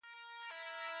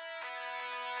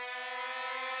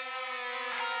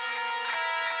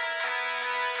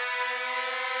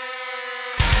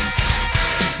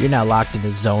You're now locked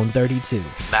into Zone 32.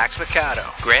 Max Mercado,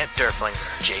 Grant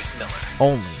Durflinger, Jake Miller.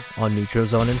 Only on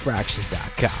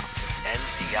NeutralZoneInfractions.com.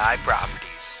 NZI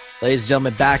Properties. Ladies and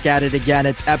gentlemen, back at it again.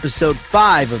 It's episode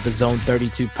 5 of the Zone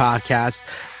 32 podcast.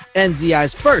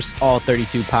 NZI's first All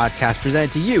 32 podcast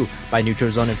presented to you by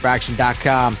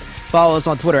NeutralZoneInfraction.com. Follow us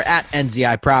on Twitter at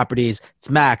NZI Properties. It's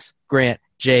Max, Grant,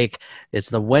 Jake. It's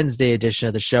the Wednesday edition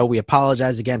of the show. We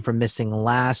apologize again for missing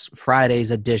last Friday's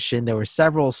edition. There were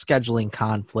several scheduling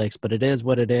conflicts, but it is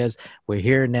what it is. We're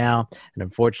here now, and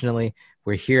unfortunately,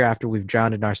 we're here after we've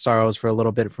drowned in our sorrows for a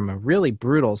little bit from a really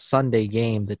brutal Sunday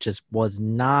game that just was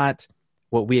not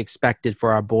what we expected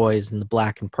for our boys in the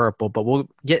black and purple, but we'll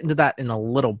get into that in a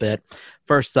little bit.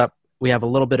 First up, we have a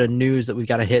little bit of news that we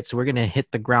got to hit, so we're going to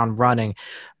hit the ground running.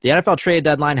 The NFL trade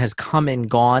deadline has come and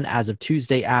gone as of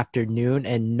Tuesday afternoon,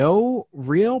 and no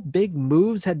real big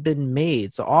moves had been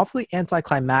made, so awfully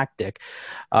anticlimactic.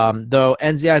 Though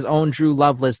NZI's own Drew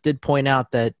Loveless did point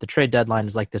out that the trade deadline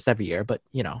is like this every year, but,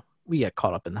 you know, we get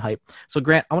caught up in the hype. So,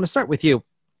 Grant, I want to start with you.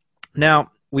 Now,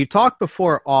 we've talked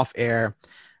before off air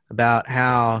about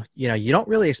how, you know, you don't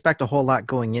really expect a whole lot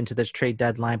going into this trade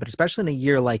deadline, but especially in a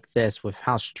year like this with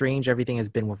how strange everything has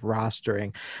been with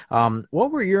rostering.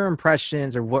 What were your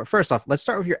impressions, or what? First off, let's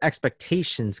start with your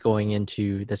expectations going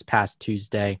into this past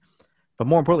Tuesday. But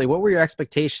more importantly, what were your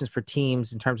expectations for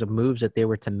teams in terms of moves that they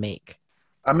were to make?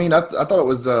 I mean, I thought it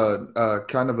was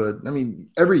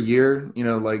every year, you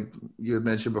know, like you had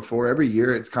mentioned before, every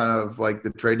year it's kind of like the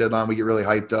trade deadline, we get really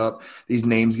hyped up. These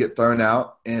names get thrown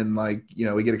out and, like, you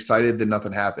know, we get excited, then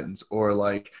nothing happens. Or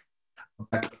like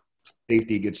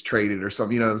safety gets traded or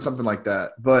something, you know, something like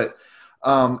that. But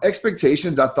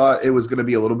expectations, I thought it was going to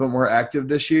be a little bit more active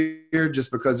this year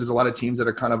just because there's a lot of teams that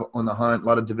are kind of on the hunt, a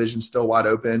lot of divisions still wide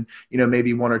open, you know,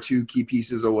 maybe one or two key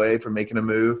pieces away from making a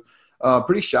move.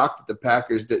 Pretty shocked that the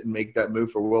Packers didn't make that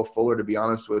move for Will Fuller, to be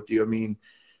honest with you. I mean,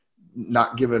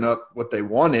 not giving up what they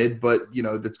wanted, but, you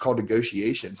know, that's called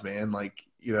negotiations, man. Like,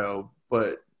 you know,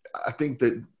 but I think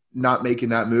that not making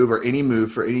that move or any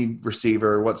move for any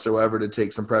receiver whatsoever to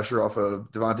take some pressure off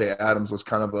of Devontae Adams was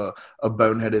kind of a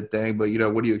boneheaded thing. But, you know,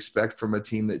 what do you expect from a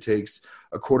team that takes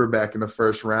a quarterback in the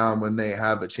first round when they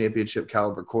have a championship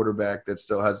caliber quarterback that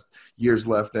still has years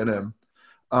left in him?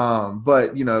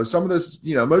 But, you know, some of this,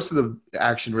 you know, most of the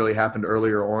action really happened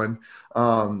earlier on.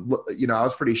 You know, I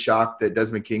was pretty shocked that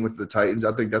Desmond King went to the Titans.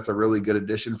 I think that's a really good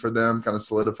addition for them, kind of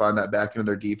solidifying that back into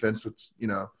their defense, which, you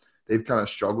know, they've kind of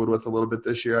struggled with a little bit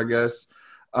this year, I guess.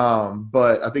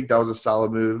 But I think that was a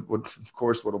solid move. Of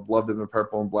course, would have loved them in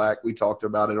purple and black. We talked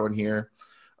about it on here.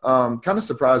 Kind of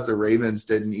surprised the Ravens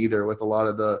didn't either with a lot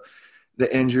of the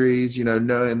injuries, you know,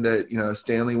 knowing that, you know,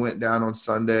 Stanley went down on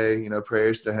Sunday, you know,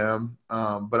 prayers to him.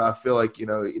 But I feel like, you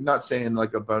know, not saying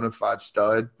like a bona fide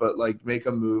stud, but like make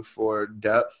a move for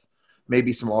depth,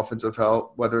 maybe some offensive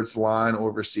help, whether it's line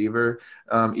or receiver,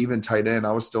 even tight end.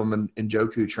 I was still in the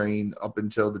Njoku train up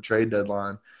until the trade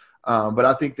deadline. But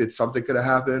I think that something could have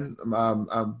happened.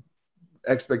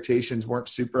 Expectations weren't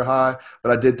super high,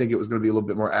 but I did think it was going to be a little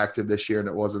bit more active this year, and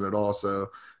it wasn't at all. So,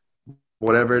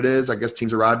 whatever it is, I guess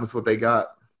teams are riding with what they got.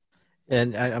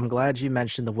 And I'm glad you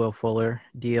mentioned the Will Fuller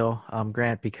deal,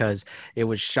 Grant, because it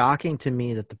was shocking to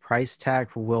me that the price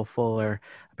tag for Will Fuller,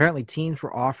 apparently teams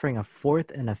were offering a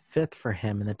 4th and a 5th for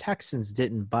him, and the Texans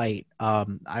didn't bite.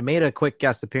 I made a quick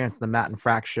guest appearance on the Matt and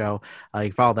Frack show. You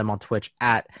can follow them on Twitch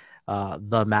at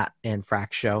the Matt and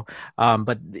Frack show.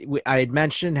 But I had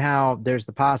mentioned how there's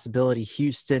the possibility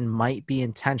Houston might be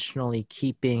intentionally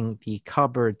keeping the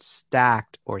cupboard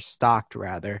stocked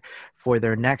for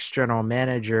their next general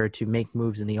manager to make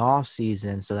moves in the off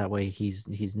season. So that way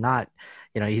he's not,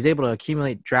 you know, he's able to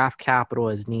accumulate draft capital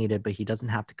as needed, but he doesn't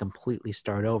have to completely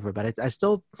start over. But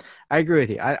I agree with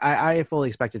you. I fully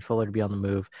expected Fuller to be on the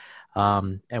move.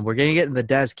 And we're going to get in the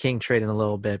Des King trade in a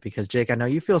little bit because, Jake, I know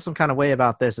you feel some kind of way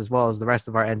about this as well as the rest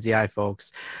of our NZI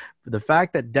folks. The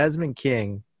fact that Desmond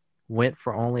King went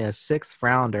for only a 6th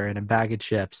rounder and a bag of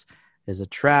chips is a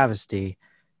travesty,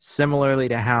 similarly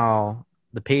to how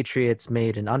the Patriots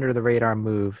made an under-the-radar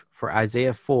move for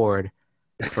Isaiah Ford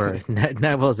for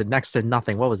what was it, next to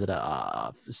nothing. What was it?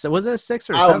 So was it a 6th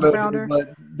or 7th rounder?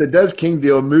 But the Des King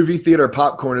deal, movie theater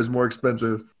popcorn is more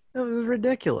expensive. It was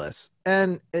ridiculous.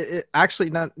 And it actually,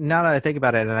 now that I think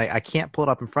about it, and I can't pull it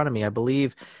up in front of me, I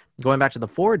believe going back to the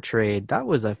Ford trade, that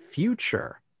was a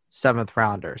future 7th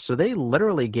rounder. So they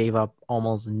literally gave up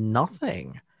almost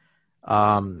nothing.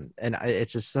 And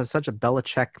it's just such a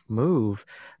Belichick move.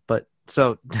 But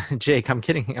so, Jake, I'm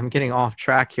getting off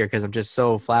track here because I'm just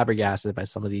so flabbergasted by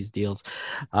some of these deals.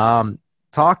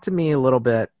 Talk to me a little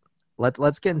bit.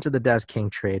 Let's get into the Des King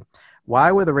trade.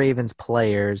 Why were the Ravens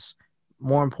players,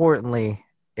 more importantly,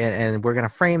 and we're going to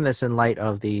frame this in light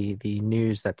of the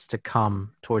news that's to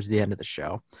come towards the end of the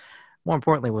show. More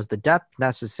importantly, was the depth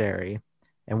necessary,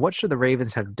 and what should the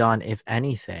Ravens have done, if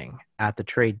anything, at the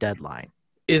trade deadline?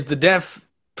 Is the depth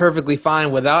perfectly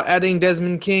fine without adding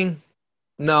Desmond King?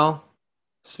 No,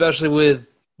 especially with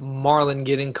Marlon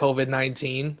getting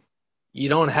COVID-19. You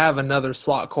don't have another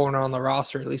slot corner on the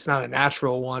roster, at least not a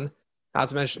natural one. Not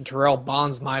to mention Terrell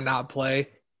Bonds might not play.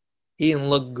 He didn't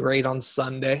look great on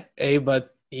Sunday,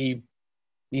 but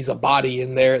he's a body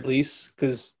in there at least,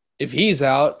 because if he's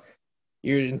out,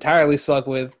 you're entirely stuck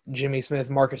with Jimmy Smith,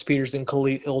 Marcus Peters, and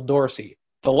Khalil Dorsey.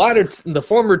 The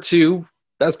former two,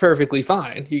 that's perfectly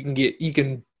fine. You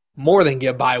can more than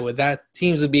get by with that.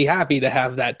 Teams would be happy to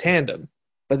have that tandem.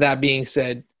 But that being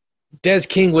said, Des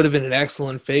King would have been an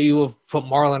excellent fit. You would have put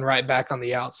Marlon right back on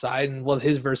the outside, and with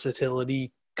his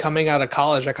versatility coming out of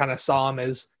college, I kind of saw him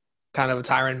as kind of a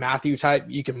Tyrann Mathieu type.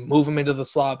 You can move him into the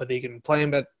slot, but you can play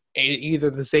him at either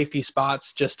the safety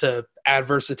spots just to add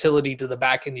versatility to the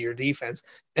back end of your defense.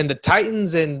 And the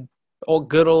Titans and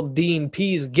good old Dean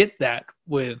Pease get that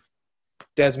with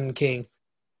Desmond King.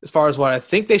 As far as what I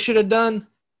think they should have done,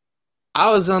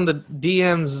 I was on the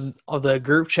DMs of the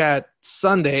group chat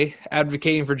Sunday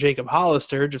advocating for Jacob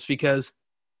Hollister just because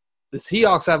the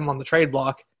Seahawks have him on the trade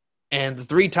block, and the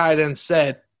 3 tight end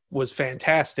set was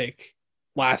fantastic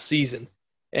last season.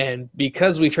 And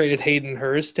because we traded Hayden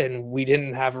Hurst and we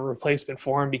didn't have a replacement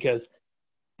for him because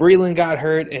Breeland got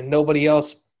hurt and nobody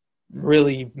else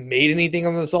really made anything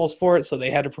on themselves for it, so they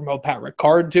had to promote Pat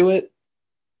Ricard to it.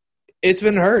 It's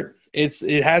been hurt.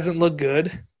 It hasn't looked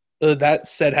good. That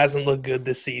set hasn't looked good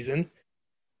this season.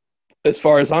 As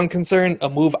far as I'm concerned, a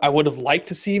move I would have liked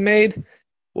to see made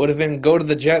would have been go to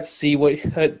the Jets, see what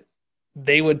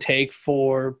they would take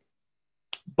for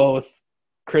both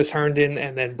Chris Herndon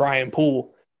and then Brian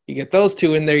Poole. You get those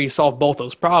two in there, you solve both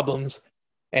those problems.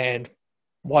 And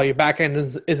while your back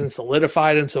end isn't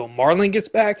solidified until Marlon gets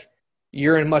back,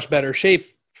 you're in much better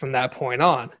shape from that point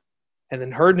on. And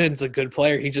then Herndon's a good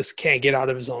player. He just can't get out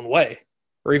of his own way.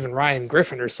 Or even Ryan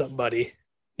Griffin or somebody.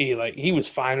 He was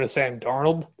fine with Sam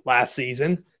Darnold last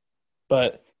season.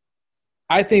 But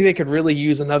I think they could really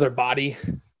use another body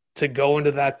to go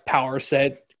into that power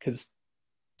set because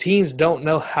teams don't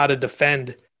know how to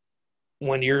defend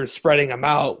when you're spreading them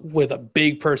out with a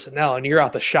big personnel and you're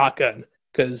out the shotgun.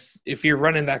 Because if you're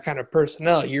running that kind of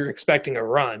personnel, you're expecting a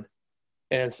run.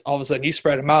 And all of a sudden you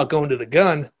spread them out going to the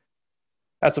gun,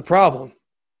 that's a problem.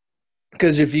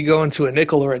 Because if you go into a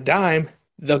nickel or a dime,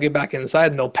 they'll get back inside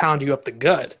and they'll pound you up the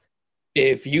gut.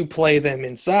 If you play them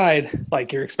inside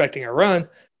like you're expecting a run,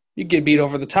 you get beat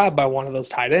over the top by one of those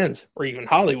tight ends or even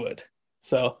Hollywood.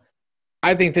 So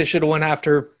I think they should have went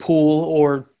after Poole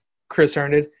or Chris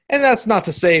Herndon. And that's not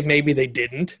to say maybe they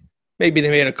didn't. Maybe they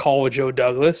made a call with Joe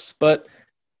Douglas, but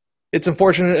it's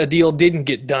unfortunate a deal didn't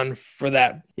get done for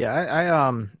that.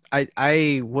 Yeah,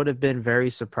 I would have been very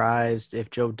surprised if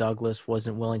Joe Douglas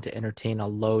wasn't willing to entertain a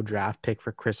low draft pick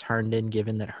for Chris Herndon,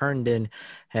 given that Herndon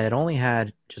had only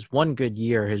had just one good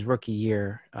year, his rookie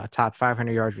year, top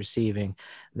 500 yards receiving,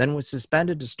 then was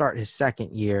suspended to start his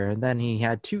second year, and then he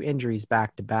had 2 injuries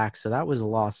back-to-back, so that was a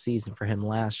lost season for him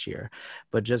last year.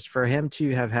 But just for him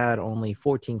to have had only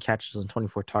 14 catches on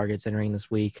 24 targets entering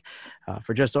this week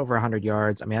for just over 100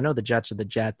 yards, I mean, I know the Jets are the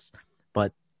Jets,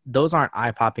 but those aren't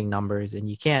eye-popping numbers, and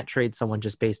you can't trade someone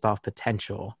just based off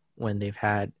potential when they've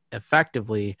had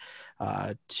effectively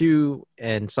 2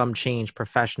 and some change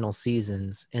professional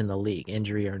seasons in the league,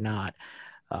 injury or not.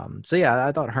 So, yeah,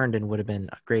 I thought Herndon would have been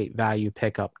a great value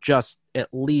pickup just at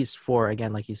least for,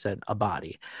 again, like you said, a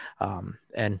body.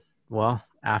 And, well,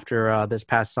 after this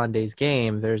past Sunday's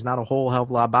game, there's not a whole hell of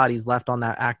a lot of bodies left on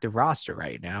that active roster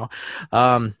right now.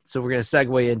 So we're going to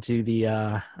segue into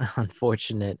the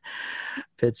unfortunate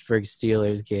Pittsburgh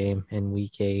Steelers game in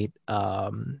Week 8.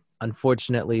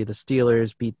 Unfortunately, the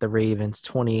Steelers beat the Ravens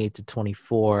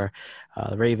 28-24.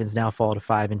 The Ravens now fall to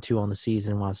 5-2 on the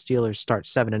season, while the Steelers start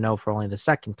 7-0 for only the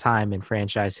second time in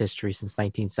franchise history since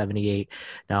 1978.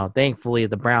 Now, thankfully,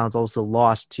 the Browns also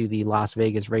lost to the Las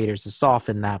Vegas Raiders to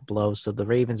soften that blow, so the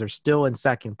Ravens are still in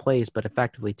second place, but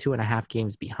effectively 2.5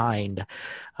 games behind.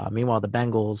 Meanwhile, the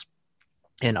Bengals,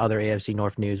 in other AFC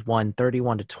North news, won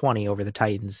 31-20 over the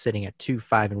Titans, sitting at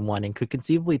 2-5-1, and could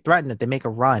conceivably threaten if they make a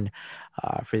run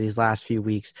for these last few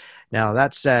weeks. Now,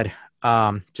 that said,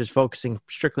 just focusing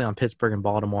strictly on Pittsburgh and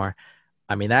Baltimore,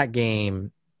 I mean, that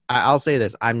game, I'll say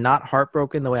this, I'm not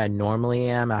heartbroken the way I normally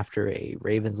am after a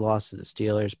Ravens loss to the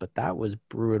Steelers, but that was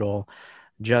brutal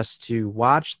just to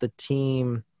watch the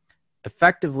team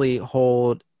effectively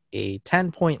hold a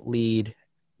 10-point lead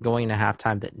going into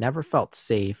halftime that never felt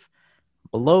safe,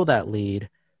 below that lead,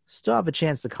 still have a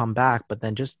chance to come back, but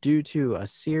then just due to a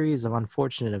series of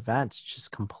unfortunate events, just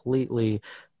completely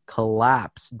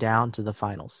collapsed down to the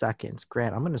final seconds.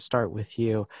 Grant, I'm going to start with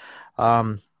you.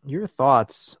 Your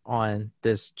thoughts on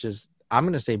this, just, I'm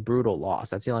going to say brutal loss.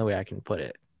 That's the only way I can put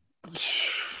it.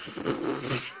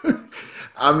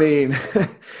 I mean,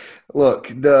 look,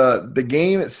 the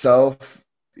game itself,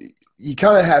 you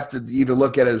kind of have to either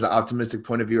look at it as an optimistic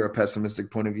point of view or a pessimistic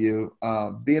point of view.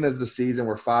 Being as the season,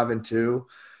 we're 5-2.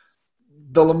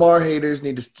 The Lamar haters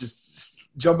need to just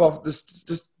jump off this,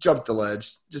 just jump the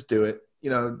ledge. Just do it.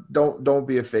 Don't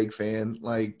be a fake fan.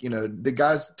 Like, the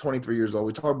guy's 23 years old.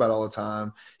 We talk about it all the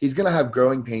time. He's going to have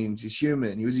growing pains. He's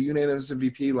human. He was a unanimous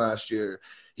MVP last year.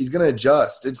 He's going to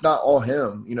adjust. It's not all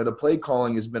him. The play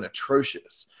calling has been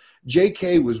atrocious.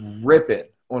 JK was ripping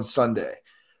on Sunday.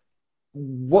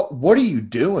 What are you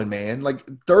doing, man? Like,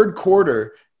 third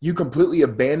quarter, you completely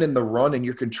abandon the run and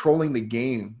you're controlling the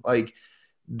game. Like,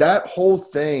 that whole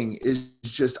thing is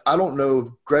just, I don't know if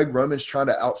Greg Roman's trying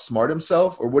to outsmart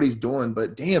himself or what he's doing,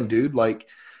 but damn, dude, like,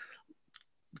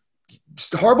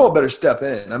 just Harbaugh better step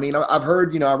in. I mean, I've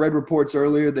heard, I read reports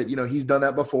earlier that, he's done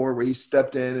that before where he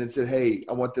stepped in and said, hey,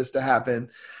 I want this to happen.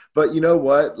 But you know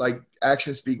what? Like,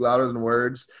 actions speak louder than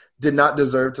words. Did not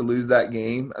deserve to lose that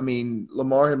game. I mean,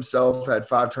 Lamar himself had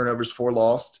 5 turnovers, 4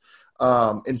 lost,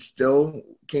 and still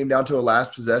came down to a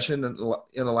last possession in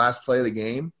the last play of the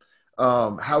game.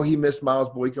 How he missed Miles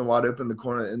Boykin wide open in the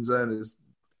corner of the end zone is,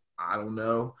 I don't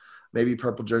know. Maybe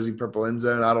purple jersey, purple end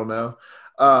zone. I don't know.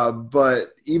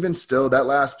 But even still, that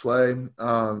last play,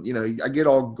 I get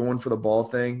all going for the ball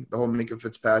thing, the whole Minkah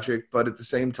Fitzpatrick, but at the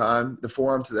same time, the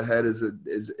forearm to the head is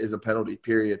a penalty,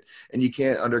 period, and you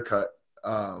can't undercut.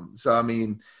 So I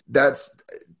mean, that's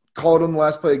call it on the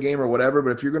last play of the game or whatever.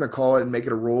 But if you're going to call it and make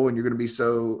it a rule, and you're going to be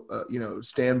so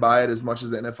stand by it as much as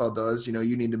the NFL does,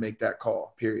 you need to make that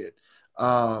call, period.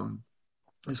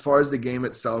 As far as the game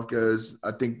itself goes,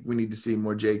 I think we need to see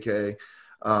more JK.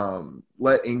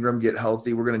 Let Ingram get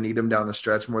healthy. We're going to need him down the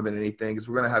stretch more than anything because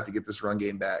we're going to have to get this run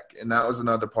game back. And that was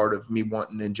another part of me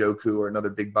wanting Njoku or another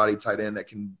big body tight end that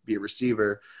can be a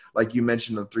receiver. Like you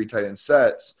mentioned, the 3 tight end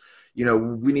sets,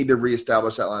 we need to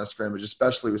reestablish that line of scrimmage,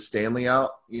 especially with Stanley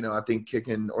out. I think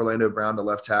kicking Orlando Brown to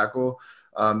left tackle,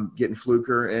 getting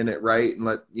Fluker in at right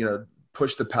and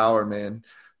push the power, man.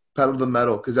 Pedal to the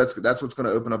metal, because that's what's going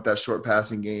to open up that short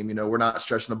passing game. We're not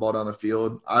stretching the ball down the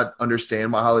field. I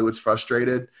understand why Hollywood's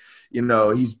frustrated.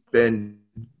 He's been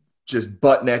just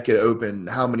butt naked open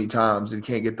how many times and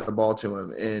can't get the ball to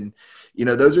him. And,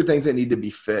 those are things that need to be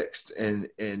fixed. And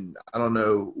I don't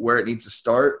know where it needs to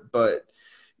start, but,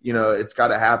 it's got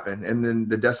to happen. And then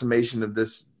the decimation of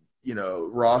this,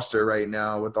 roster right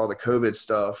now with all the COVID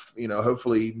stuff,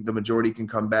 hopefully the majority can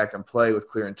come back and play with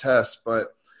clear and tests.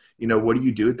 But, what do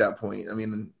you do at that point? I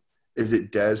mean, is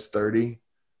it Dez 30?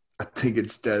 I think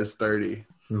it's Dez 30.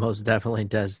 Most definitely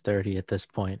Dez 30 at this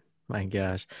point. My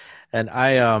gosh. And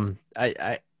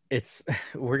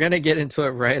we're going to get into it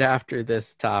right after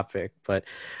this topic, but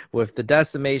with the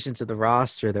decimation to the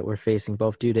roster that we're facing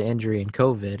both due to injury and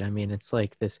COVID, I mean, it's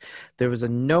like there was a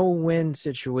no-win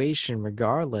situation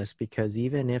regardless, because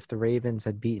even if the Ravens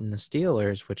had beaten the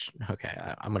Steelers, which, okay,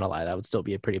 I'm going to lie, that would still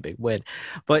be a pretty big win,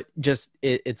 but just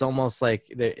it's almost like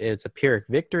it's a Pyrrhic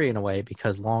victory in a way,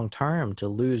 because long-term to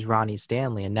lose Ronnie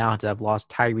Stanley and now to have lost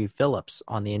Tyree Phillips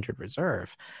on the injured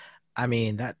reserve, I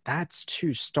mean, that's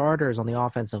 2 starters on the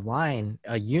offensive line,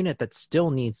 a unit that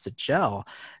still needs to gel.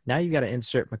 Now you've got to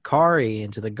insert Macari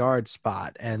into the guard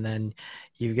spot. And then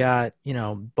you've got,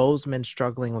 Bozeman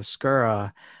struggling with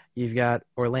Skura. You've got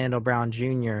Orlando Brown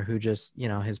Jr., who just,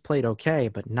 has played okay,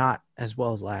 but not as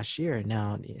well as last year.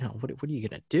 Now, what are you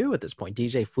going to do at this point?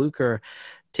 DJ Fluker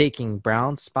taking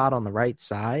Brown's spot on the right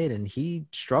side, and he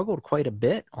struggled quite a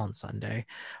bit on Sunday.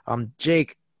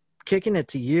 Jake, kicking it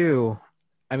to you.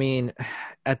 I mean,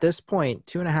 at this point,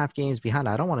 2.5 games behind,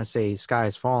 I don't want to say sky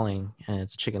is falling and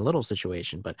it's a Chicken Little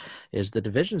situation, but is the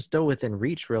division still within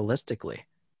reach realistically?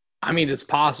 I mean, it's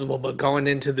possible, but going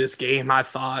into this game, I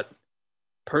thought,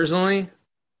 personally,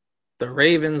 the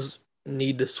Ravens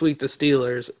need to sweep the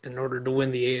Steelers in order to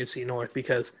win the AFC North,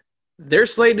 because their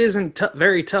slate isn't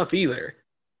very tough either.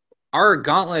 Our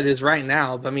gauntlet is right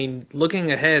now. I mean,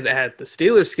 looking ahead at the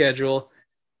Steelers' schedule,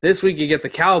 this week you get the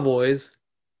Cowboys,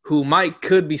 who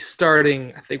could be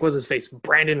starting, I think, what's his face,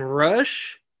 Brandon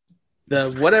Rush?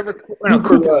 Cooper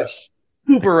Rush.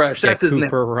 Cooper Rush, that's his name.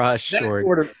 Cooper Rush,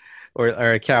 or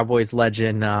a Cowboys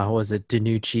legend, what was it, Ben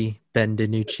DiNucci? Ben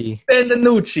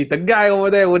DiNucci, the guy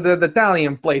over there with the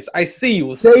Italian place. I see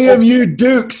you. Damn you,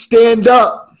 Duke, stand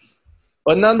up.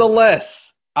 But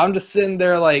nonetheless, I'm just sitting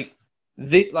there like,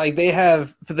 They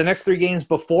have for the next 3 games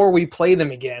before we play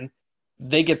them again,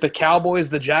 they get the Cowboys,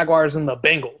 the Jaguars, and the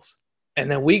Bengals. And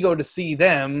then we go to see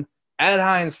them at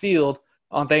Heinz Field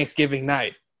on Thanksgiving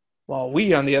night. While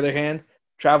we, on the other hand,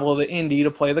 travel to Indy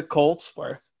to play the Colts,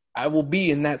 where I will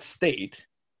be in that state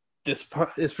this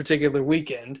particular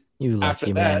weekend. You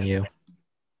lucky man, you.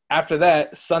 After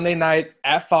that, Sunday night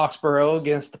at Foxborough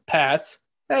against the Pats.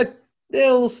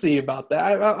 We'll see about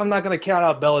that. I'm not going to count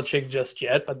out Belichick just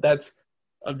yet, but that's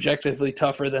objectively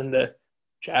tougher than the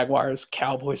Jaguars,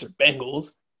 Cowboys, or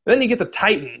Bengals. Then you get the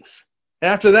Titans.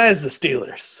 And after that is the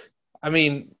Steelers. I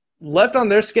mean, left on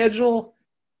their schedule,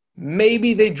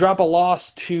 maybe they drop a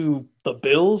loss to the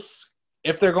Bills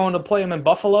if they're going to play them in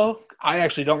Buffalo. I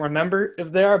actually don't remember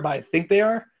if they are, but I think they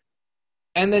are.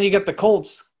 And then you get the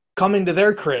Colts coming to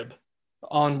their crib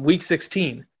on Week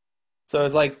 16. So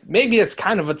it's like, maybe it's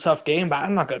kind of a tough game, but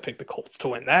I'm not going to pick the Colts to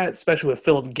win that, especially with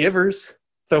Philip Rivers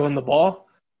throwing the ball.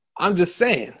 I'm just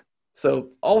saying. So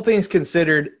all things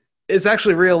considered, it's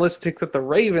actually realistic that the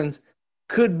Ravens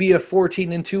could be a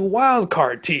 14-2 wild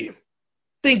card team.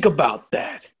 Think about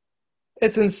that.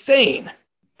 It's insane.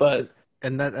 But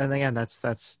and again,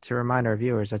 that's to remind our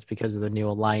viewers, that's because of the new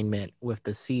alignment with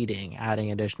the seeding,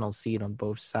 adding additional seed on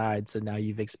both sides. So now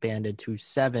you've expanded to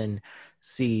 7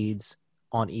 seeds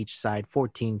on each side,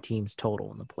 14 teams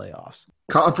total in the playoffs.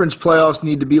 Conference playoffs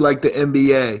need to be like the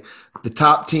NBA. The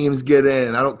top teams get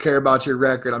in. I don't care about your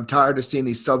record. I'm tired of seeing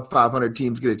these sub 500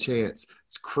 teams get a chance.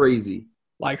 It's crazy.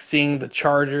 Like seeing the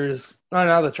Chargers,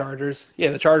 not the Chargers.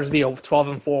 Yeah, the Chargers be a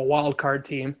 12-4 wild card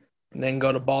team and then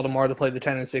go to Baltimore to play the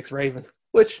 10-6 Ravens,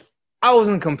 which I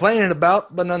wasn't complaining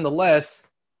about, but nonetheless,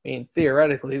 I mean,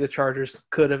 theoretically, the Chargers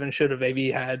could have and should have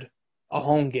maybe had a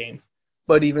home game.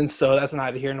 But even so, that's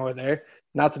neither here nor there.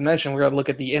 Not to mention, we're going to look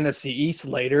at the NFC East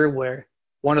later, where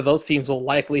one of those teams will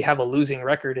likely have a losing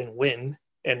record and win,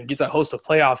 and gets to host a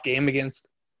playoff game against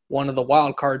one of the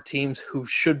wild card teams who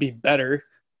should be better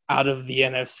out of the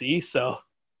NFC. So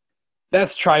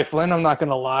that's trifling, I'm not going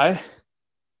to lie.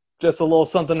 Just a little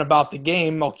something about the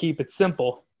game. I'll keep it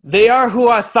simple. They are who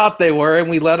I thought they were, and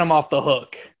we let them off the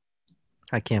hook.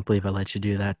 I can't believe I let you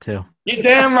do that, too. You're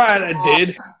damn right I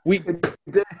did.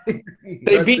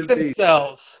 They beat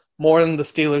themselves more than the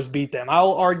Steelers beat them.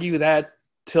 I'll argue that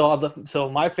till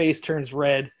my face turns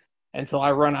red, until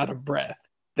I run out of breath.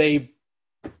 You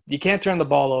can't turn the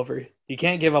ball over. You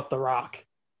can't give up the rock.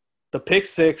 The pick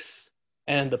 6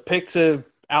 and the pick to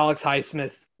Alex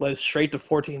Highsmith led straight to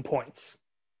 14 points.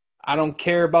 I don't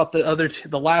care about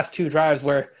the last 2 drives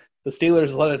where the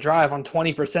Steelers let a drive on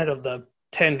 20% of the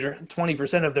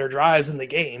 20% of their drives in the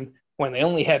game when they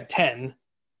only had 10.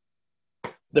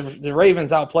 The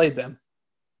Ravens outplayed them.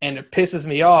 And it pisses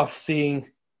me off seeing,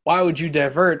 why would you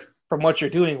divert from what you're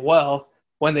doing well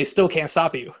when they still can't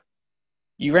stop you?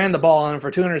 You ran the ball on them for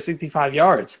 265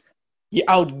 yards. You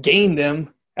outgained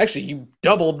them. Actually, you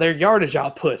doubled their yardage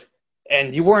output.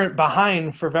 And you weren't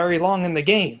behind for very long in the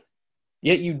game.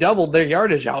 Yet you doubled their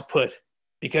yardage output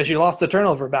because you lost the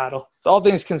turnover battle. So all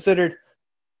things considered,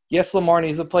 yes, Lamar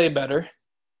needs to play better.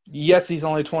 Yes, he's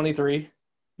only 23.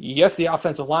 Yes, the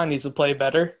offensive line needs to play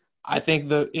better. I think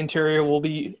the interior will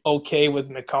be okay with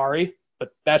Mekari,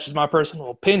 but that's just my personal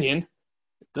opinion.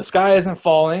 The sky isn't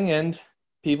falling, and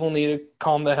people need to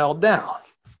calm the hell down,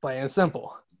 plain and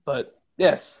simple. But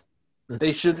yes,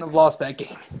 they shouldn't have lost that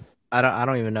game. I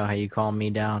don't even know how you calm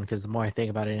me down, because the more I think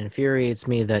about it, it infuriates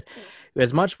me that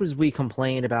as much as we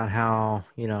complain about how,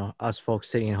 us folks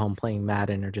sitting at home playing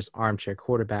Madden or just armchair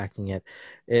quarterbacking it,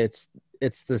 it's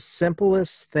the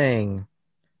simplest thing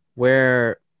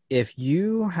where if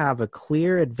you have a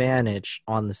clear advantage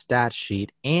on the stat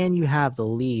sheet and you have the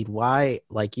lead, why,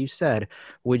 like you said,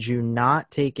 would you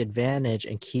not take advantage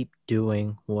and keep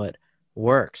doing what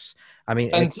works? I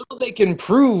mean, until they can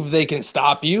prove they can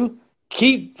stop you,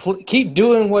 keep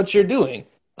doing what you're doing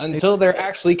until they're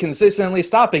actually consistently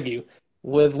stopping you.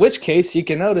 With which case you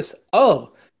can notice,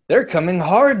 they're coming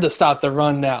hard to stop the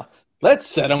run now. Let's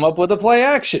set them up with a play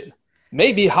action.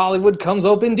 Maybe Hollywood comes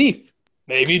open deep.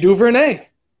 Maybe Duvernay.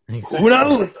 Exactly. Who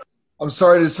knows? I'm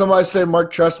sorry, did somebody say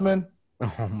Mark Trestman?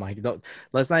 Oh my God!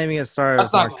 Let's not even get started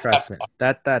with Mark Trestman.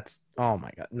 That's oh my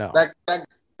God, no.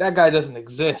 That guy doesn't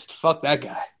exist. Fuck that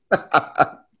guy.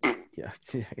 Yeah,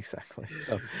 exactly.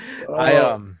 So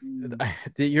I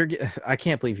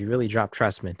can't believe you really dropped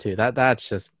Trestman too. That's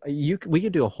just we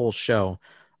could do a whole show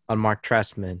on Mark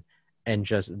Trestman and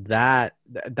just that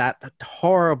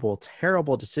horrible,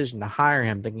 terrible decision to hire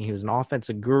him, thinking he was an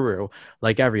offensive guru,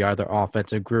 like every other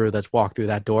offensive guru that's walked through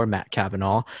that door, Matt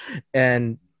Cavanaugh.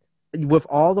 And with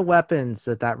all the weapons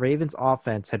that Ravens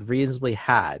offense had reasonably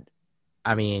had,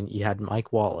 I mean, you had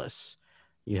Mike Wallace,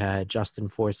 You had Justin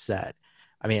Forsett.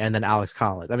 I mean, and then Alex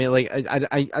Collins. I mean, like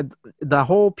the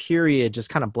whole period just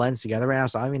kind of blends together right now.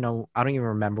 So I don't even know. I don't even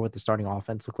remember what the starting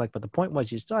offense looked like. But the point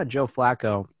was, you still had Joe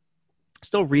Flacco,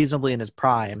 still reasonably in his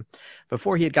prime,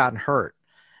 before he had gotten hurt,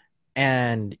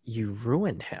 and you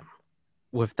ruined him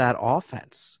with that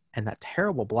offense and that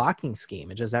terrible blocking scheme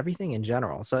and just everything in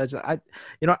general. So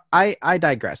I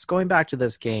digress. Going back to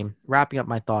this game, wrapping up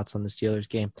my thoughts on the Steelers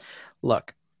game.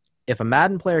 Look, if a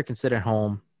Madden player can sit at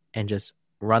home and just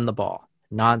run the ball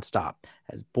nonstop,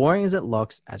 as boring as it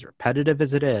looks, as repetitive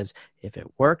as it is, if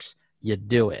it works, you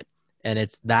do it. And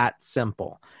it's that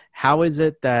simple. How is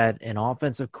it that an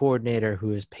offensive coordinator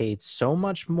who is paid so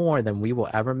much more than we will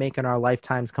ever make in our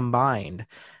lifetimes combined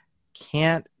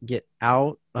can't get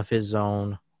out of his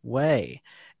own way?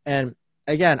 And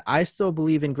again, I still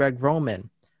believe in Greg Roman,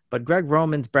 but Greg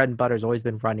Roman's bread and butter has always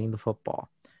been running the football.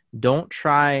 Don't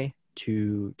try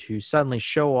to suddenly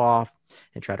show off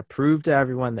and try to prove to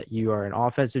everyone that you are an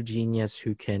offensive genius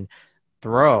who can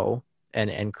throw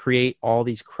and create all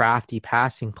these crafty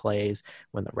passing plays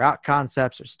when the route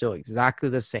concepts are still exactly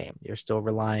the same. You're still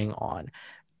relying on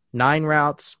 9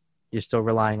 routes. You're still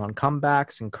relying on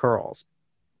comebacks and curls.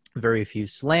 Very few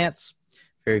slants,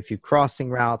 very few crossing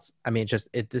routes. I mean,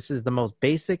 this is the most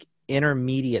basic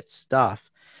intermediate stuff.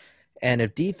 And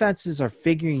if defenses are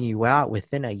figuring you out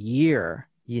within a year,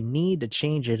 you need to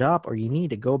change it up, or you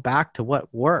need to go back to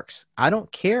what works. I don't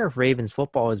care if Ravens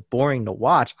football is boring to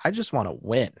watch. I just want to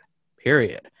win,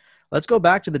 period. Let's go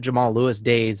back to the Jamal Lewis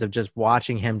days of just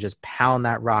watching him just pound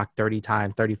that rock 30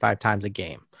 times, 35 times a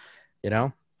game,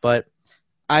 But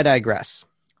I digress.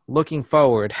 Looking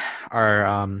forward,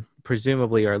 our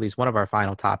presumably, or at least one of our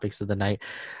final topics of the night.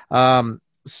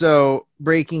 So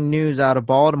breaking news out of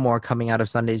Baltimore coming out of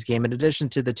Sunday's game. In addition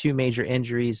to the 2 major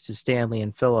injuries to Stanley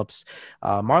and Phillips,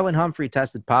 Marlon Humphrey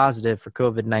tested positive for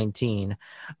COVID-19.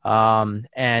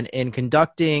 And in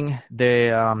conducting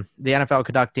the NFL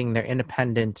conducting their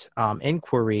independent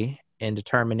inquiry in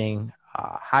determining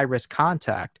high-risk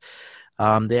contact,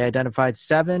 they identified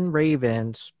 7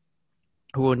 Ravens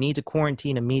who will need to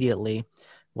quarantine immediately,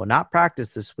 will not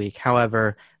practice this week.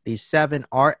 However, these 7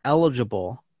 are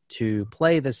eligible to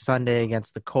play this Sunday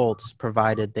against the Colts,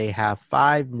 provided they have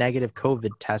 5 negative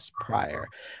COVID tests prior.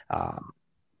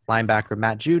 Linebacker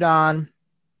Matt Judon,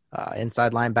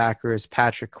 inside linebackers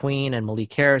Patrick Queen and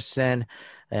Malik Harrison,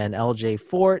 and LJ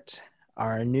Fort,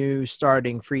 our new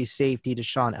starting free safety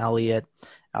Deshaun Elliott,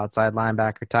 outside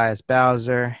linebacker Tyus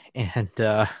Bowser, and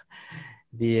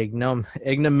the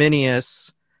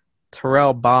ignominious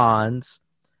Terrell Bonds,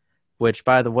 which,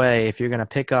 by the way, if you're going to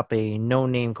pick up a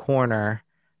no-name corner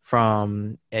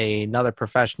from another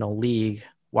professional league,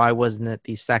 why wasn't it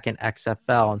the second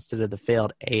XFL instead of the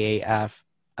failed AAF?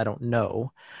 I don't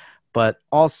know. But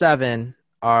all 7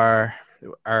 are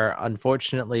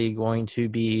unfortunately going to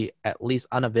be at least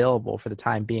unavailable for the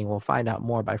time being. We'll find out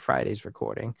more by Friday's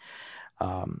recording.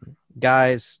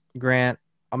 Guys, Grant,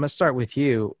 I'm going to start with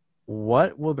you.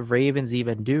 What will the Ravens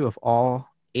even do if all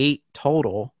 8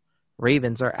 total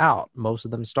Ravens are out, most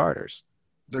of them starters?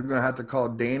 They're going to have to call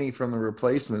Danny from the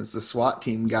replacements, the SWAT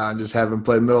team guy, and just have him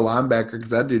play middle linebacker because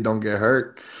that dude don't get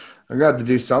hurt. They're going to have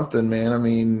to do something, man. I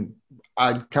mean,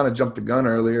 I kind of jumped the gun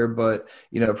earlier, but,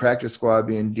 practice squad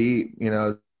being deep,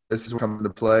 this is coming to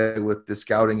play with the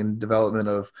scouting and development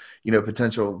of,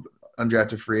 potential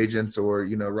undrafted free agents or,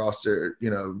 roster,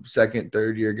 second,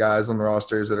 third year guys on the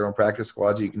rosters that are on practice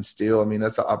squads you can steal. I mean,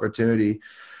 that's an opportunity.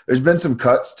 There's been some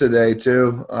cuts today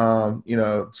too.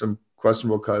 Some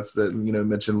questionable cuts that,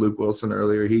 mentioned Luke Wilson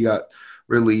earlier. He got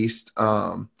released.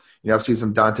 I've seen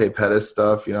some Dante Pettis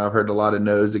stuff. I've heard a lot of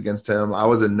no's against him. I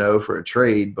was a no for a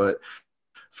trade, but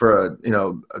for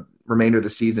a remainder of the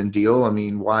season deal, I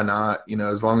mean, why not?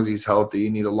 As long as he's healthy, you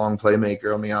need a long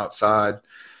playmaker on the outside.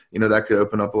 That could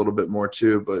open up a little bit more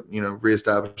too. But,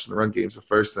 reestablishing the run game is the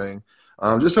first thing.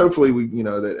 Just hopefully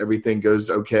that everything goes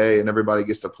okay and everybody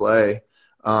gets to play.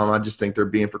 I just think they're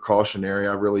being precautionary.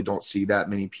 I really don't see that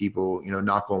many people,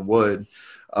 knock on wood,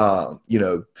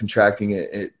 contracting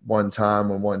it at one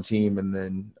time on one team and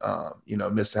then,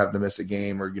 having to miss a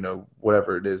game or,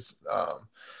 whatever it is.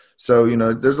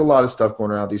 So, there's a lot of stuff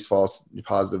going around, these false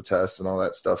positive tests and all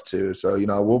that stuff too. So,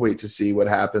 we'll wait to see what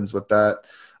happens with that.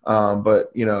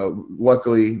 But,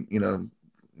 luckily,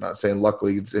 not saying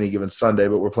luckily it's any given Sunday,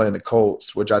 but we're playing the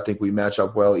Colts, which I think we match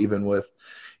up well, even with,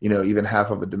 even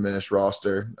half of a diminished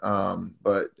roster.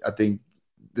 But I think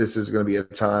this is going to be a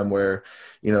time where,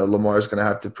 Lamar is going to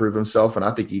have to prove himself. And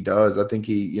I think he does. I think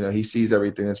he sees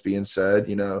everything that's being said.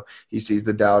 He sees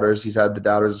the doubters. He's had the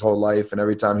doubters his whole life. And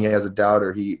every time he has a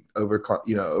doubter, he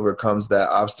overcomes that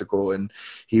obstacle. And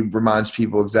he reminds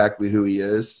people exactly who he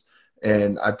is.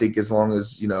 And I think as long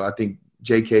as, I think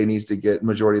JK needs to get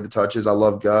majority of the touches. I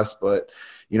love Gus, but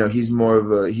he's more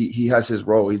of he has his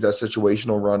role. He's that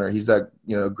situational runner. He's that,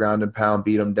 ground and pound,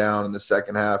 beat him down in the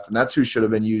second half. And that's who should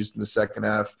have been used in the second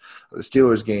half of the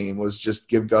Steelers game, was just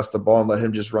give Gus the ball and let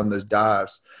him just run those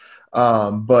dives.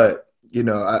 But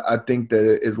I think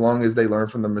that as long as they learn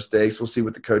from the mistakes, we'll see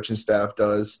what the coaching staff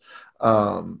does.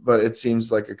 But it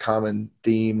seems like a common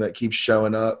theme that keeps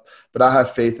showing up. But I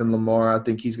have faith in Lamar. I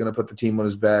think he's going to put the team on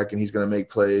his back and he's going to make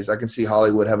plays. I can see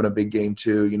Hollywood having a big game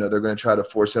too. They're going to try to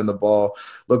force him the ball,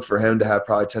 look for him to have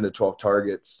probably 10 to 12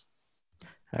 targets.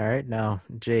 All right. Now,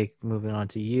 Jake, moving on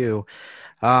to you.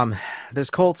 This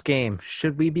Colts game,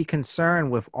 should we be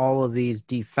concerned with all of these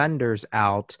defenders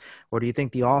out, or do you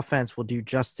think the offense will do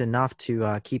just enough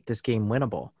to keep this game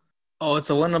winnable? Oh, it's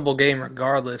a winnable game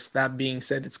regardless. That being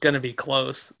said, it's going to be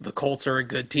close. The Colts are a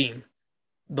good team.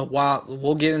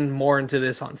 We'll get more into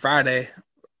this on Friday,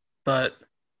 but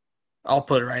I'll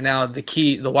put it right now.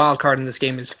 The wild card in this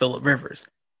game is Phillip Rivers.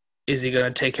 Is he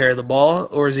going to take care of the ball,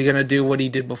 or is he going to do what he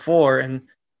did before and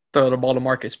throw the ball to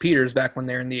Marcus Peters back when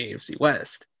they're in the AFC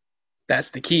West?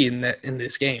 That's the key in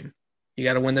this game. You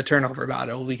got to win the turnover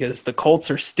battle because the Colts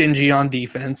are stingy on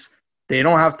defense. They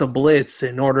don't have to blitz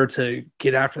in order to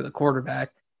get after the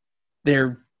quarterback.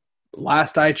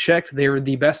 Last I checked, they were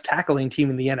the best tackling team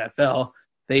in the NFL.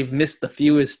 They've missed the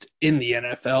fewest in the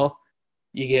NFL.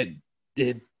 You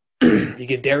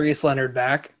get Darius Leonard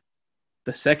back.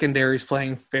 The secondary's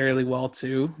playing fairly well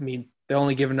too. I mean, they're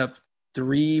only giving up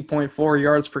 3.4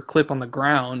 yards per clip on the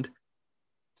ground.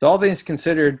 So all things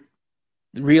considered,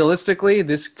 realistically,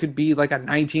 this could be like a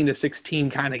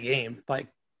 19-16 kind of game, like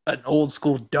an old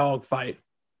school dogfight,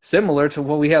 similar to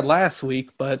what we had last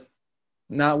week, but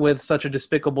not with such a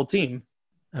despicable team.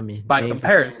 I mean, by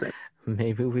comparison,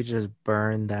 maybe we just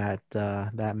burn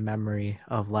that memory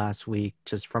of last week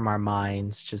just from our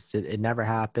minds. Just it never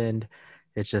happened.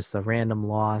 It's just a random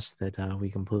loss that we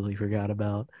completely forgot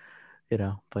about,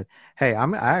 But hey,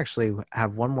 I actually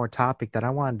have one more topic that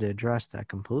I wanted to address that I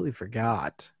completely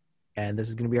forgot, and this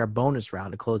is going to be our bonus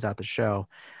round to close out the show.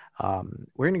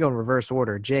 We're going to go in reverse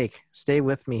order. Jake, stay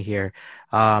with me here.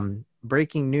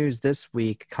 Breaking news this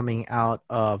week coming out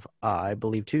of, I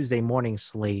believe, Tuesday morning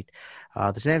slate.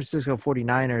 The San Francisco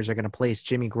 49ers are going to place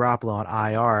Jimmy Garoppolo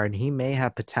on IR, and he may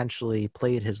have potentially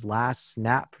played his last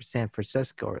snap for San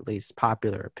Francisco, or at least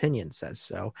popular opinion says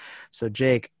so. So,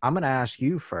 Jake, I'm going to ask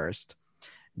you first.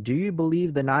 Do you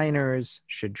believe the Niners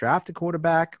should draft a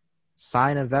quarterback,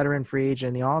 sign a veteran free agent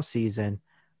in the offseason,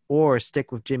 or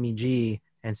stick with Jimmy G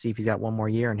and see if he's got one more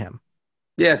year in him?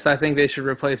 Yes, I think they should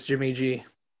replace Jimmy G.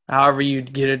 However you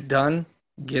get it done,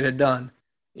 get it done.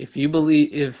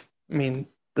 The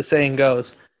saying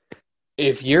goes,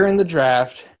 if you're in the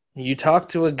draft, you talk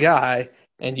to a guy,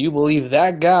 and you believe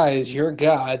that guy is your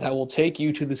guy that will take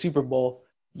you to the Super Bowl,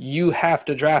 you have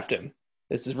to draft him.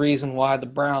 It's the reason why the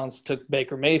Browns took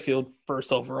Baker Mayfield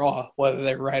first overall, whether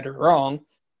they're right or wrong.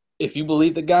 If you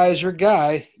believe the guy is your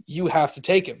guy, you have to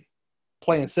take him.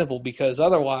 Plain and simple, because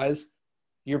otherwise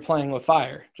you're playing with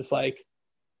fire. Just like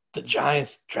the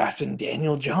Giants drafting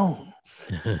Daniel Jones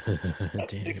at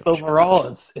sixth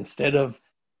overall instead of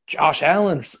Josh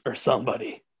Allen or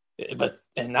somebody,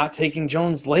 and not taking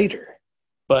Jones later.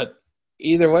 But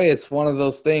either way, it's one of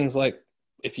those things like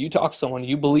if you talk to someone,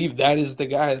 you believe that is the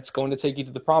guy that's going to take you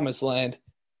to the promised land,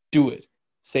 do it.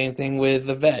 Same thing with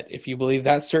the vet. If you believe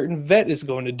that certain vet is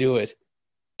going to do it,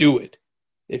 do it.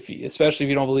 Especially if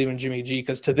you don't believe in Jimmy G,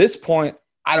 because to this point,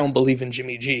 I don't believe in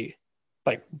Jimmy G.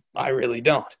 Like, I really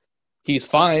don't. He's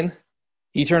fine.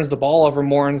 He turns the ball over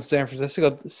more in San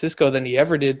Francisco than he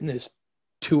ever did in his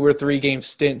 2 or 3 game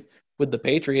stint with the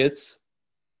Patriots.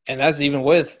 And that's even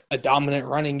with a dominant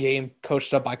running game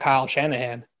coached up by Kyle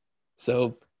Shanahan.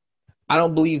 So I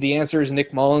don't believe the answer is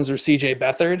Nick Mullins or CJ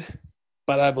Beathard,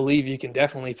 but I believe you can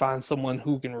definitely find someone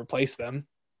who can replace them.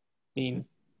 I mean,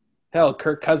 hell,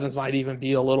 Kirk Cousins might even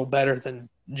be a little better than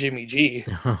Jimmy G.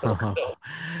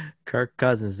 Kirk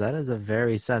Cousins, that is a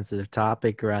very sensitive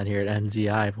topic around here at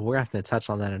NZI, but we're going to have to touch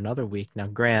on that another week. Now,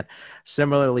 Grant,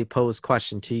 similarly posed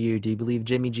question to you. Do you believe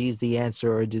Jimmy G is the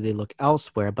answer, or do they look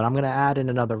elsewhere? But I'm going to add in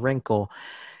another wrinkle.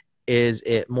 Is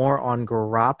it more on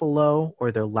Garoppolo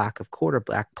or their lack of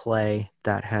quarterback play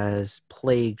that has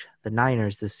plagued the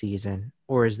Niners this season,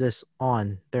 or is this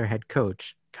on their head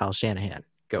coach, Kyle Shanahan?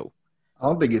 Go. I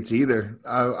don't think it's either.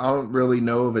 I don't really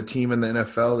know of a team in the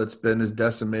NFL that's been as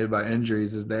decimated by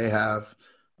injuries as they have.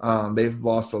 They've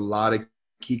lost a lot of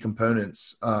key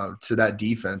components to that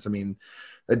defense. I mean,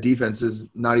 that defense is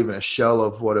not even a shell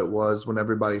of what it was when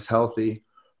everybody's healthy.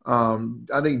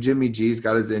 I think Jimmy G's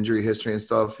got his injury history and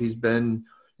stuff. He's been,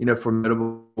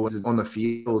 formidable on the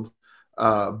field.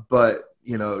 But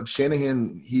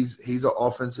Shanahan, he's an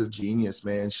offensive genius,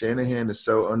 man. Shanahan is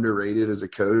so underrated as a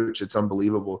coach. It's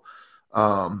unbelievable.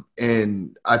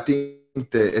 And I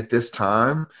think that at this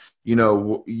time,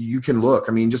 you can look.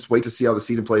 I mean, just wait to see how the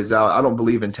season plays out. I don't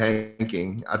believe in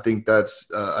tanking. I think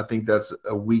that's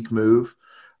a weak move.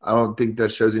 I don't think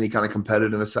that shows any kind of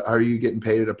competitiveness. How are you getting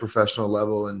paid at a professional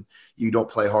level and you don't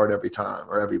play hard every time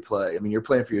or every play? I mean, you're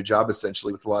playing for your job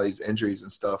essentially with a lot of these injuries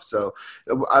and stuff. So,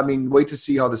 I mean, wait to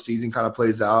see how the season kind of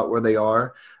plays out, where they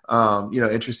are.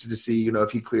 Interested to see,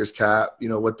 if he clears cap,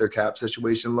 what their cap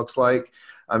situation looks like.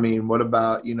 I mean, what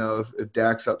about, if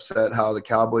Dak's upset how the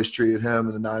Cowboys treated him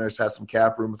and the Niners had some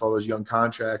cap room with all those young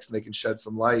contracts and they can shed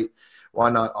some light, why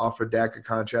not offer Dak a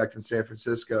contract in San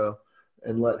Francisco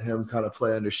and let him kind of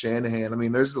play under Shanahan? I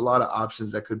mean, there's a lot of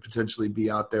options that could potentially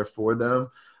be out there for them.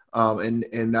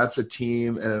 And that's a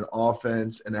team and an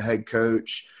offense and a head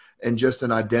coach and just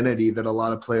an identity that a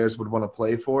lot of players would want to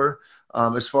play for.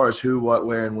 As far as who, what,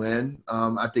 where, and when,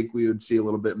 I think we would see a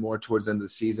little bit more towards the end of the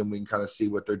season. We can kind of see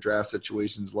what their draft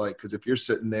situation's like. Because if you're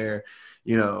sitting there,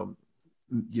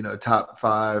 top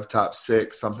 5, top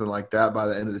 6, something like that by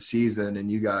the end of the season,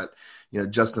 and you got,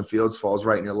 Justin Fields falls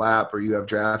right in your lap, or you have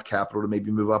draft capital to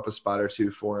maybe move up a spot or two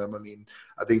for him. I mean,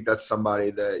 I think that's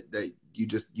somebody that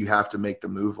you have to make the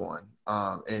move on.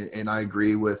 And I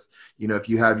agree with, if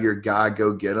you have your guy,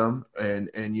 go get him. And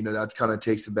that kind of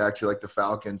takes it back to like the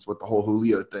Falcons with the whole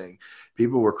Julio thing.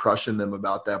 People were crushing them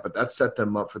about that, but that set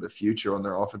them up for the future on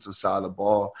their offensive side of the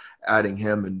ball, adding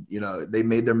him. And, they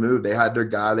made their move. They had their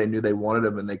guy. They knew they wanted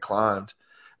him and they climbed.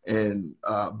 And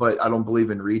but I don't believe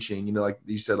in reaching, like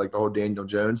you said, like the whole Daniel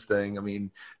Jones thing. I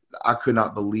mean, I could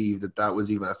not believe that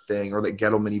was even a thing, or that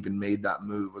Gettleman even made that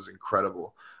move. Was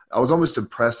incredible. I was almost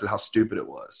impressed at how stupid it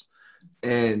was.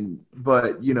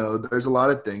 But there's a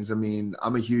lot of things. I mean,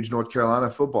 I'm a huge North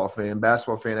Carolina football fan,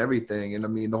 basketball fan, everything. And I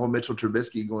mean, the whole Mitchell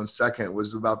Trubisky going second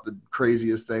was about the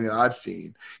craziest thing that I'd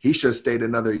seen. He should have stayed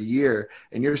another year,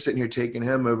 and you're sitting here taking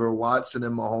him over Watson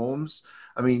and Mahomes.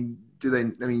 I mean,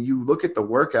 you look at the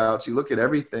workouts, you look at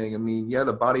everything. I mean, yeah,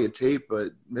 the body of tape,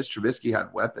 but Mitch Trubisky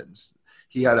had weapons.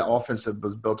 He had an offense that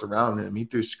was built around him. He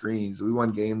threw screens. We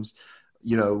won games,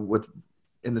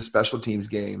 in the special teams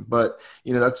game. But,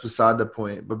 that's beside the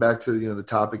point. But back to, the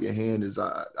topic at hand is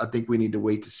I think we need to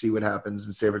wait to see what happens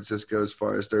in San Francisco as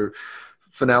far as their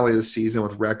finale of the season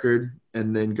with record,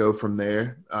 and then go from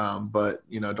there. But,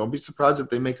 don't be surprised if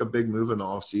they make a big move in the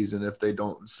offseason if they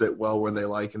don't sit well where they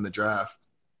like in the draft.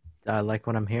 I like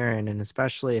what I'm hearing, and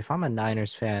especially if I'm a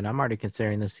Niners fan, I'm already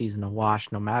considering this season a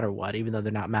wash no matter what, even though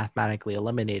they're not mathematically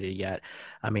eliminated yet.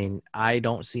 I mean, I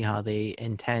don't see how they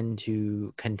intend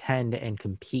to contend and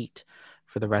compete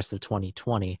for the rest of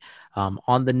 2020.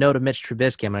 On the note of Mitch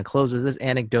Trubisky, I'm going to close with this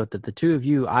anecdote that the two of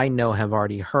you I know have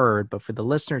already heard, but for the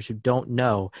listeners who don't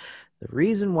know, the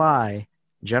reason why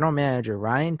General Manager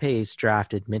Ryan Pace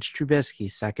drafted Mitch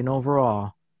Trubisky second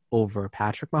overall over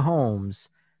Patrick Mahomes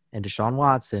and Deshaun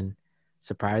Watson,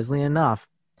 surprisingly enough,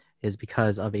 is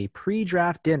because of a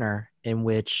pre-draft dinner in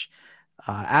which,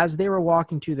 as they were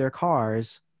walking to their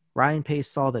cars, Ryan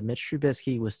Pace saw that Mitch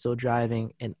Trubisky was still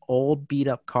driving an old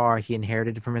beat-up car he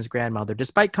inherited from his grandmother,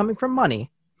 despite coming from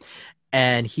money.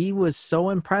 And he was so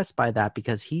impressed by that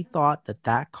because he thought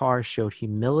that car showed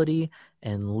humility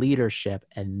and leadership,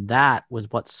 and that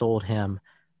was what sold him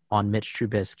on Mitch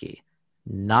Trubisky.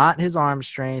 Not his arm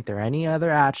strength or any other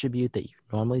attribute that you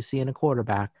normally see in a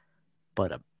quarterback,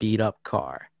 but a beat-up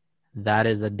car. That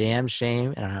is a damn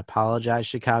shame, and I apologize,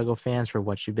 Chicago fans, for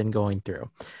what you've been going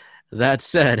through. That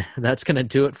said, that's going to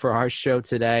do it for our show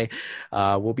today.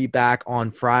 We'll be back on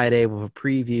Friday with a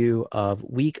preview of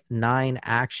Week 9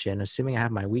 action, assuming I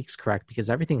have my weeks correct,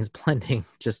 because everything is blending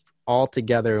just all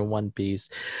together in one piece.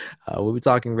 We'll be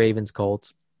talking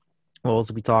Ravens-Colts. We'll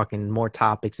also be talking more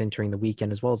topics entering the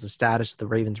weekend, as well as the status of the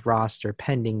Ravens roster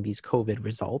pending these COVID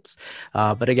results.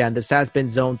 But again, this has been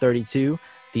Zone 32,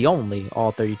 the only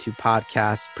All 32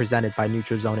 podcast presented by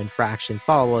Neutral Zone Infraction.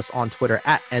 Follow us on Twitter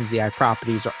at NZI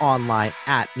Properties or online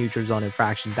at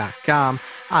neutralzoneinfraction.com.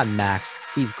 I'm Max.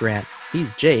 He's Grant.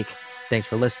 He's Jake. Thanks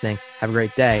for listening. Have a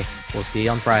great day. We'll see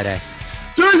you on Friday.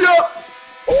 See ya!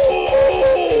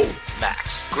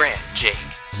 Max, Grant, Jake.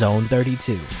 Zone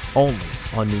 32, only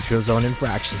on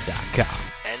neutralzoneinfraction.com.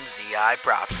 NZI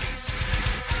Properties.